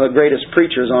Spurgeon, one of the greatest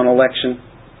preachers on election,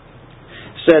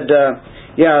 said,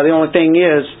 the only thing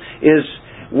is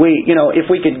we, if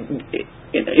we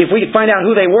could find out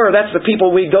who they were, that's the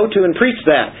people we go to and preach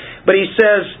that. But he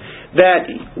says that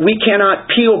we cannot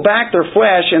peel back their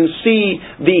flesh and see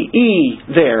the E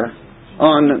there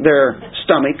on their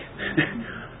stomach.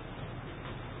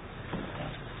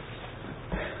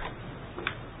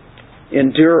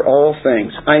 Endure all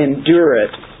things. I endure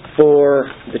it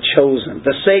for the chosen,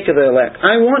 the sake of the elect.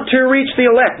 I want to reach the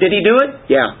elect. Did He do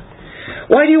it? Yeah.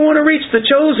 Why do you want to reach the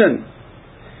chosen?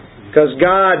 Because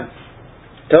God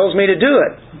tells me to do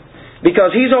it.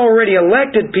 Because He's already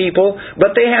elected people,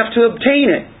 but they have to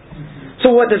obtain it.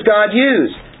 So what does God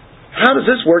use? How does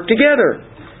this work together?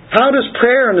 How does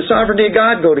prayer and the sovereignty of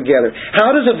God go together?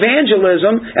 How does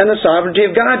evangelism and the sovereignty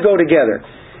of God go together?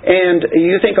 And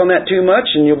you think on that too much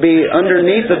and you'll be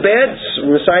underneath the bed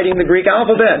reciting the Greek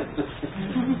alphabet.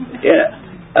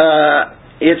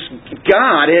 It's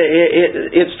God.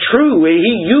 It's true.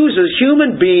 He uses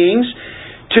human beings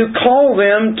to call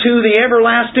them to the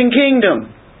everlasting kingdom.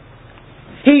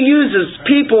 He uses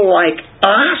people like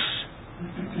us.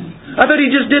 I thought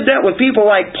He just did that with people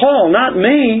like Paul, not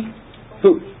me.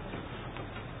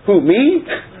 Who, me?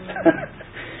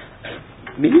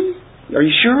 Me? Are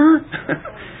you sure?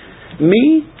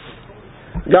 Me?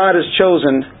 God has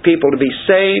chosen people to be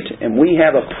saved, and we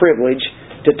have a privilege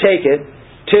to take it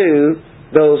to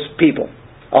those people.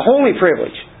 A holy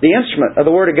privilege. The instrument of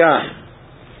the Word of God.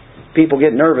 People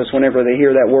get nervous whenever they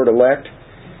hear that word elect.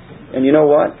 And you know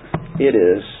what? It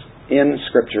is in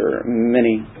Scripture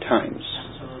many times.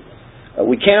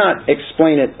 We cannot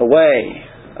explain it away.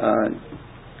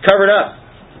 Cover it up.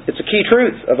 It's a key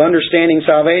truth of understanding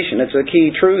salvation. It's a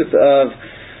key truth of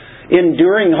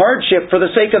enduring hardship for the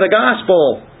sake of the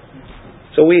gospel.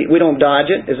 So we don't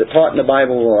dodge it. Is it taught in the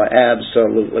Bible? Well,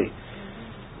 absolutely.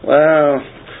 Well,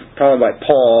 probably by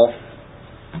Paul.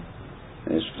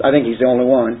 I think he's the only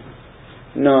one.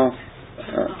 No.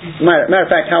 Matter of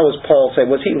fact, how was Paul saved?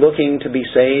 Was he looking to be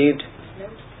saved?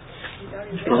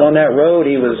 He was on that road.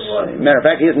 Matter of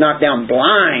fact, he was knocked down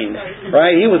blind.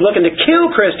 Right? He was looking to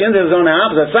kill Christians. It was on the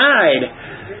opposite side.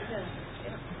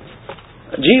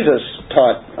 Jesus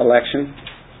taught election.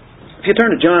 If you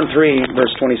turn to John 3,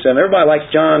 verse 27. Everybody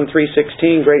likes John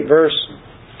 3:16, great verse.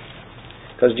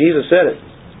 Because Jesus said it.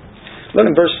 Look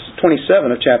in verse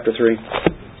 27 of chapter 3.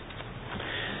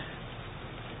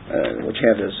 Which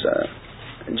have this,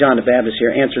 John the Baptist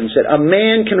here answered and said, a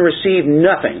man can receive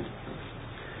nothing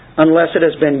unless it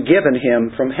has been given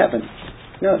him from heaven.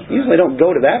 Now, usually don't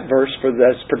go to that verse for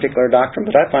this particular doctrine,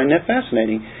 but I find that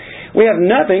fascinating. We have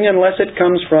nothing unless it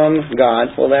comes from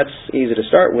God. Well, that's easy to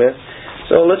start with.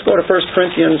 So let's go to 1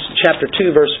 Corinthians chapter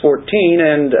 2, verse 14,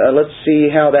 and let's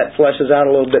see how that fleshes out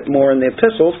a little bit more in the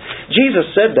epistles. Jesus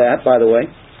said that, by the way.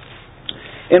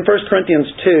 In 1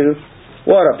 Corinthians 2,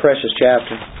 what a precious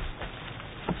chapter.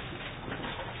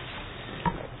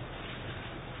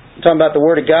 Talking about the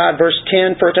Word of God, verse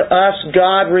 10, "For to us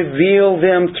God revealed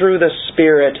them through the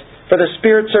Spirit. For the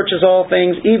Spirit searches all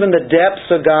things, even the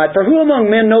depths of God. For who among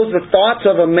men knows the thoughts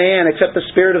of a man except the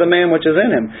spirit of the man which is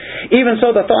in him? Even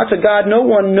so the thoughts of God no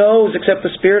one knows except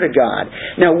the Spirit of God.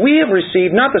 Now we have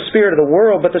received not the spirit of the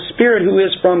world, but the Spirit who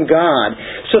is from God,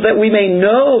 so that we may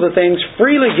know the things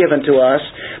freely given to us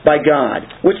by God,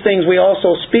 which things we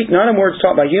also speak, not in words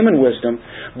taught by human wisdom,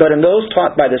 but in those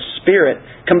taught by the Spirit,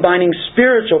 combining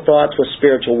spiritual thoughts with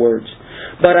spiritual words.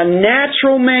 But a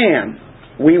natural man,"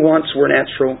 we once were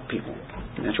natural people,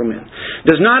 natural men,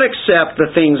 "does not accept the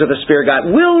things of the Spirit of God,"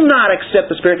 will not accept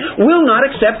the Spirit, will not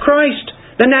accept Christ.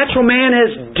 The natural man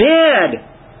is dead.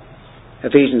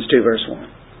 Ephesians 2 verse 1.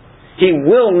 He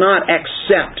will not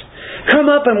accept. Come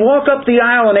up and walk up the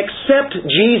aisle and accept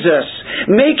Jesus.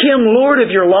 Make Him Lord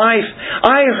of your life.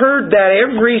 I heard that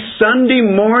every Sunday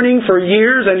morning for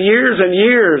years and years and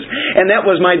years. And that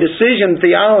was my decision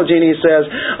theology. And he says,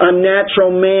 a natural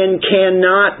man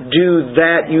cannot do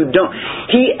that. You don't.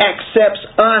 He accepts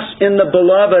us in the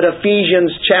beloved.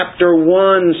 Ephesians chapter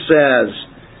 1 says,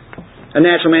 a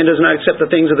natural man does not accept the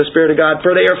things of the Spirit of God,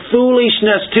 for they are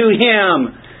foolishness to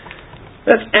him.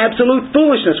 That's absolute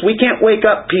foolishness. We can't wake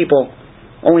up people.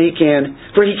 Only He can.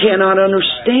 For He cannot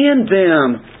understand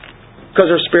them, because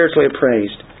they're spiritually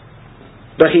appraised.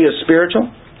 But He is spiritual,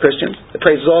 Christians, that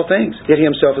praises all things. Yet He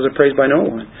Himself is appraised by no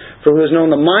one. For who has known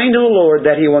the mind of the Lord,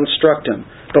 that He will instruct him.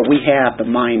 But we have the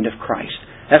mind of Christ.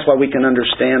 That's why we can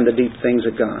understand the deep things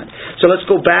of God. So let's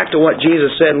go back to what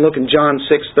Jesus said and look in John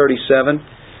 6:37.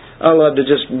 I love to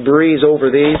just breeze over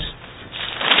these.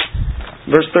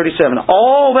 Verse 37,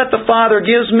 "All that the Father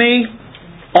gives me,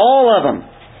 all of them,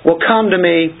 will come to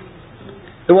me.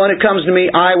 The one who comes to me,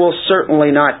 I will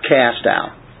certainly not cast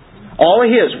out." All of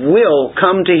His will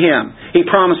come to Him. He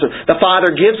promises. The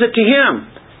Father gives it to Him.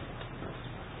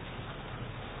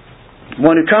 The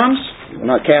one who comes, He will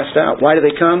not cast out. Why do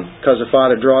they come? Because the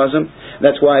Father draws them.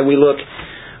 That's why we look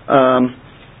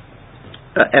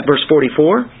at verse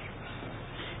 44.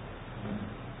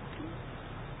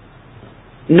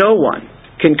 "No one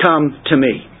can come to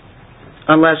me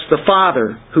unless the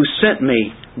Father who sent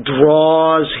me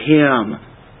draws him,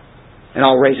 and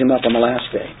I'll raise him up on the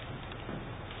last day."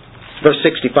 Verse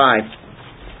 65.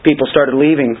 People started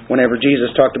leaving whenever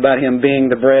Jesus talked about Him being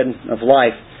the bread of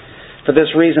life. "For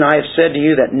this reason I have said to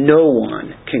you that no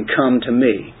one can come to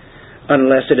me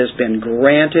unless it has been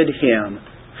granted him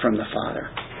from the Father."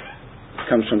 It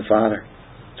comes from the Father.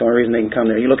 It's the only reason they can come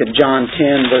there. You look at John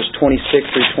 10, verse 26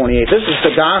 through 28. This is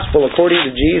the gospel according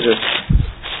to Jesus.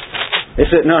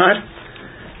 Is it not?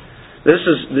 This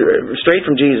is straight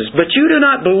from Jesus. "But you do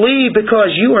not believe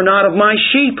because you are not of my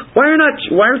sheep." Why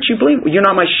aren't you believing? You're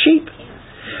not my sheep.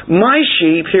 "My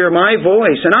sheep hear my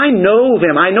voice, and I know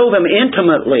them. I know them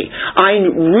intimately. I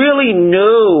really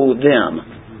know them.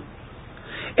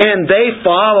 And they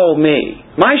follow me."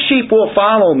 My sheep will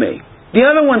follow me. The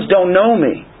other ones don't know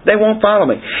me. They won't follow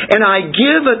me. "And I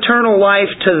give eternal life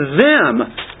to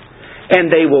them,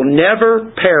 and they will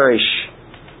never perish.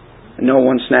 No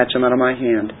one snatch them out of my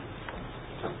hand."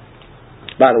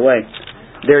 By the way,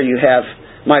 there you have,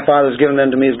 "My Father has given them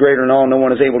to me is greater than all. No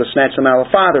one is able to snatch them out of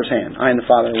the Father's hand. I and the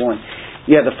Father are one."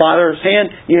 You have the Father's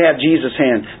hand, you have Jesus'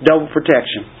 hand. Double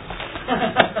protection.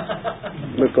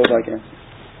 It goes like that.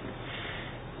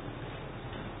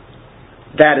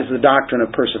 That is the doctrine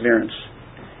of perseverance.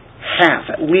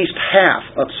 At least half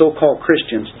of so-called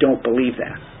Christians don't believe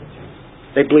that.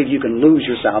 They believe you can lose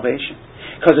your salvation.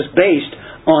 Because it's based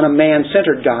on a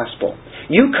man-centered gospel.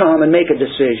 You come and make a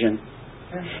decision.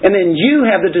 And then you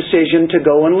have the decision to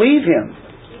go and leave Him.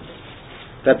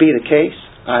 If that be the case,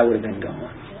 I would have been gone.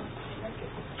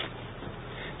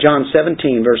 John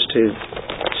 17, verse 2.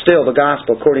 Still the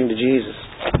gospel according to Jesus.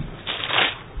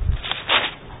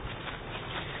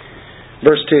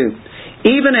 Verse 2.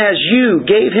 "Even as you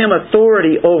gave Him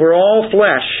authority over all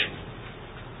flesh,"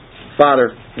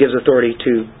 Father gives authority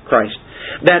to Christ,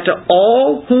 "that to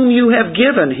all whom you have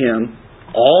given Him,"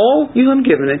 all you have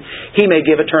given Him, He may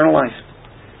give eternal life.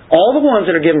 All the ones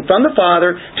that are given from the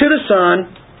Father to the Son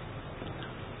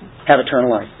have eternal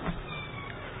life.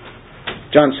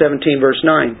 John 17, verse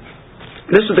 9.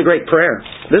 This is the great prayer.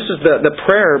 This is the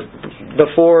prayer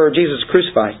before Jesus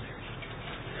crucified.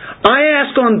 "I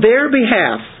ask on their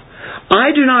behalf.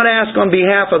 I do not ask on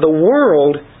behalf of the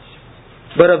world,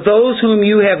 but of those whom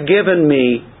you have given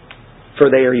me, for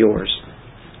they are yours."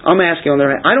 I'm asking on their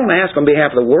behalf. I don't ask on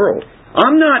behalf of the world.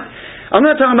 I'm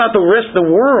not talking about the rest of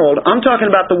the world. I'm talking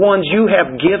about the ones you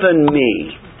have given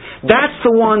me. That's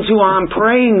the ones who I'm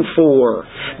praying for.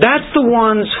 That's the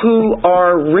ones who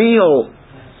are real.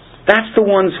 That's the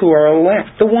ones who are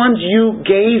elect. The ones you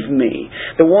gave me.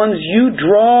 The ones you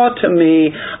draw to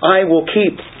me, I will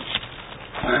keep.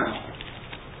 Wow.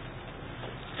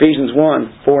 Ephesians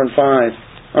 1, 4 and 5.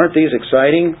 Aren't these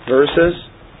exciting verses?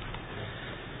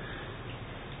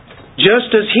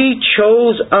 Just as He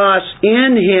chose us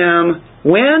in Him,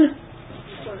 when?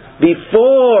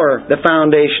 Before the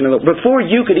foundation of the world. Before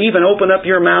you could even open up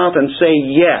your mouth and say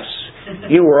yes,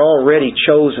 you were already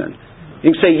chosen.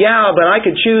 You can say, yeah, but I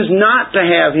could choose not to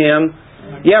have Him.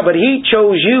 Yeah, but He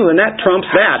chose you, and that trumps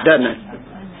that, doesn't it?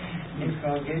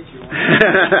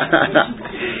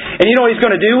 And you know what He's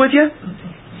going to do with you?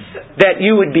 That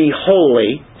you would be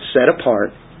holy, set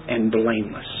apart, and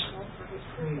blameless.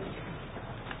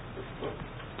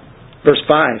 Verse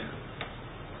 5.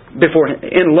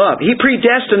 In love. He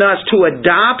predestined us to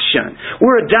adoption.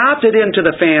 We're adopted into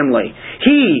the family.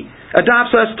 He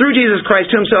adopts us through Jesus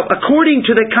Christ to Himself according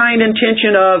to the kind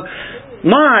intention of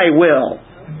my will.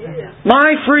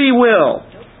 My free will.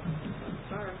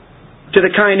 To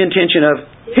the kind intention of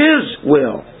His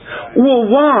will. Well,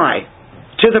 why?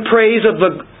 To the praise of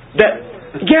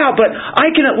yeah, but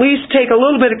I can at least take a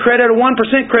little bit of credit, or 1%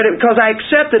 credit, because I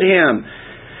accepted Him.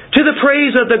 To the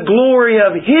praise of the glory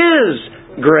of His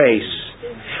grace,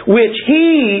 which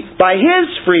He, by His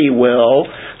free will,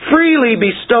 freely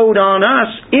bestowed on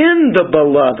us in the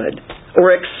Beloved,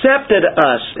 or accepted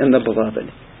us in the Beloved.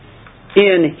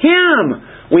 In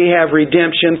Him we have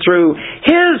redemption through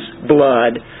His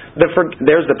blood.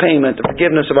 There's the payment, the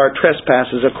forgiveness of our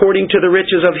trespasses, according to the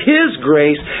riches of His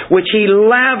grace, which He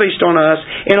lavished on us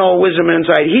in all wisdom and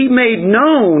insight. He made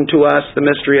known to us the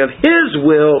mystery of His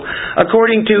will,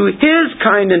 according to His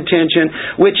kind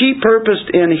intention, which He purposed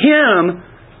in Him.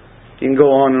 You can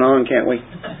go on and on, can't we?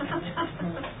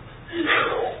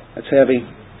 That's heavy.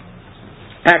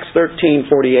 Acts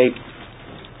 13:48.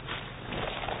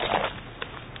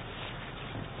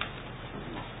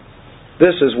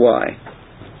 This is why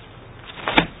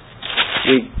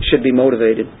we should be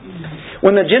motivated.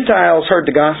 When the Gentiles heard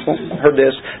the gospel, heard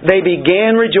this, they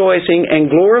began rejoicing and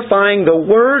glorifying the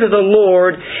word of the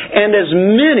Lord, and as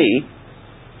many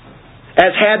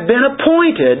as had been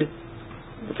appointed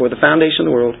before the foundation of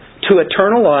the world to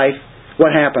eternal life,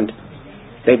 what happened?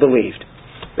 They believed.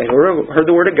 They heard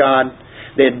the word of God.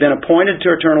 They had been appointed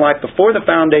to eternal life before the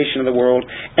foundation of the world,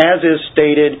 as is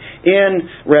stated in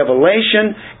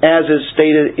Revelation, as is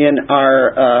stated in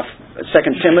our 2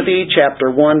 Timothy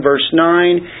chapter 1 verse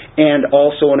 9, and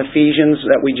also in Ephesians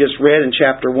that we just read in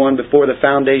chapter 1 before the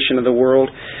foundation of the world.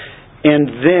 And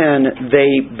then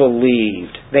they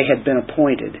believed. They had been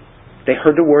appointed. They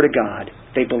heard the word of God.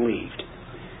 They believed.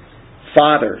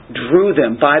 Father drew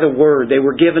them by the word. They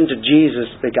were given to Jesus.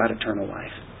 They got eternal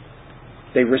life.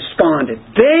 They responded.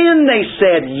 Then they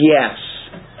said yes.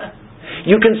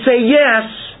 You can say yes,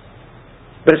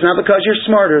 but it's not because you're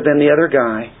smarter than the other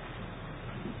guy.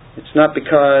 It's not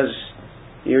because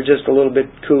you're just a little bit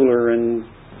cooler and,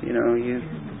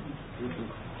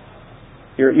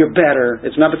 you're better.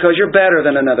 It's not because you're better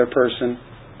than another person.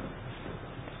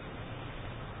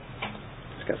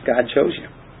 It's because God chose you.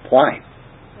 Why?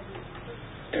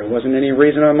 There wasn't any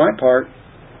reason on my part.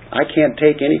 I can't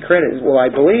take any credit. Well, I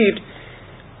believed,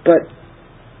 but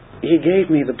He gave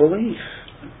me the belief.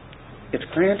 It's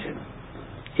granted.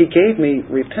 He gave me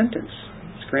repentance.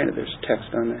 It's granted. There's a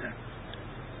text on that.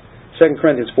 2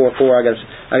 Corinthians 4:4. I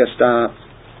got to stop.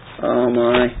 Oh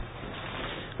my.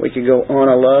 We could go on.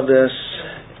 I love this.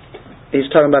 He's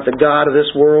talking about the God of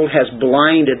this world has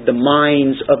blinded the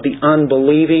minds of the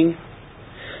unbelieving,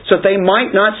 so that they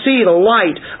might not see the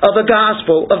light of the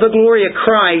gospel of the glory of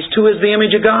Christ, who is the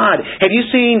image of God. Have you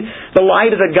seen the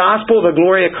light of the gospel of the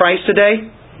glory of Christ today?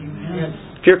 Yes.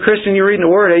 If you're a Christian, you're reading the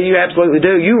Word, you absolutely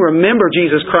do. You remember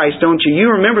Jesus Christ, don't you?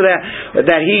 You remember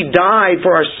that He died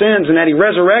for our sins and that He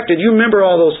resurrected. You remember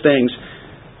all those things.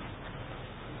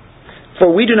 For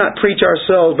we do not preach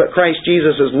ourselves, but Christ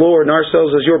Jesus is Lord, and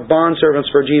ourselves as your bondservants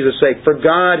for Jesus' sake. For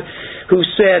God, who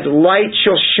said, light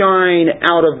shall shine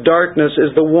out of darkness,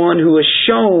 is the one who is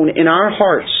shown in our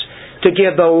hearts to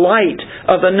give the light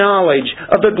of the knowledge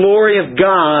of the glory of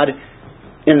God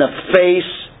in the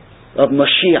face of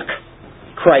Mashiach,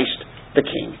 Christ the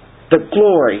King. The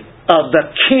glory of the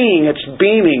King, it's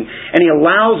beaming, and He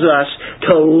allows us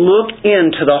to look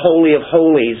into the Holy of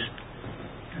Holies.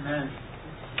 Amen.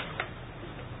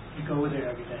 You go there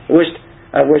every day.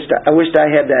 I wished I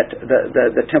had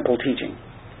the temple teaching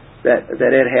that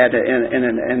it had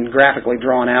and graphically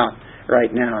drawn out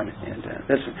right now, and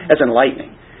that's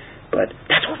enlightening. But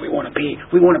that's what we want to be.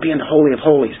 We want to be in the Holy of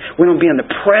Holies. We want to be in the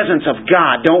presence of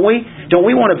God, don't we? Don't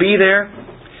we want to be there?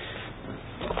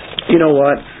 You know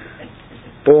what?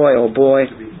 Boy, oh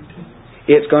boy.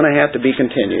 it's going to have to be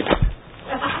continued.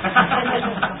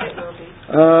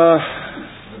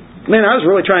 Man, I was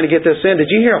really trying to get this in. Did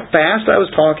you hear how fast I was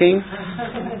talking?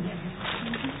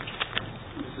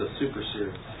 This is a super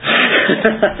series.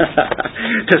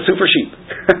 To super sheep.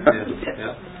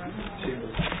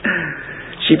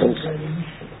 Sheeples.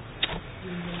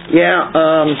 Yeah,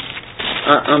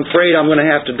 I'm afraid I'm going to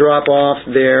have to drop off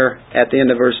there at the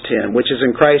end of verse 10, which is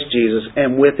in Christ Jesus,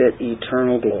 and with it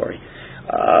eternal glory.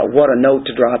 What a note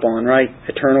to drop on, right?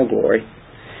 Eternal glory.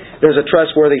 There's a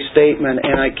trustworthy statement,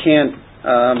 and I can't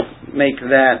make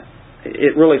that.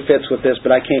 It really fits with this,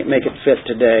 but I can't make it fit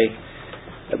today.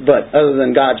 But other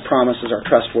than God's promises are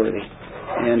trustworthy,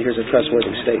 and here's a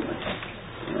trustworthy statement.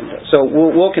 And so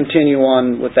we'll continue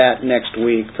on with that next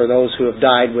week for those who have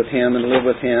died with Him and live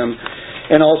with Him,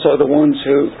 and also the ones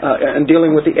who, and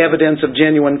dealing with the evidence of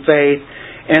genuine faith,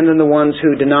 and then the ones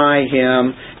who deny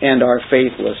Him and are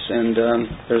faithless. And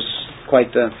there's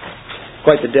quite the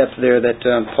depth there that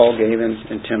Paul gave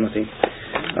in Timothy.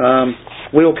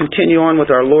 We will continue on with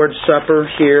our Lord's Supper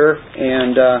here,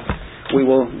 and we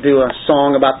will do a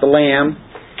song about the Lamb,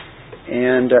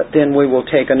 and then we will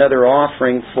take another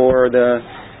offering for the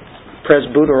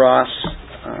Presbyteros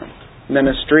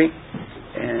ministry.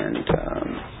 And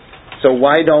so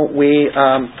why don't we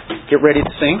get ready to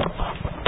sing?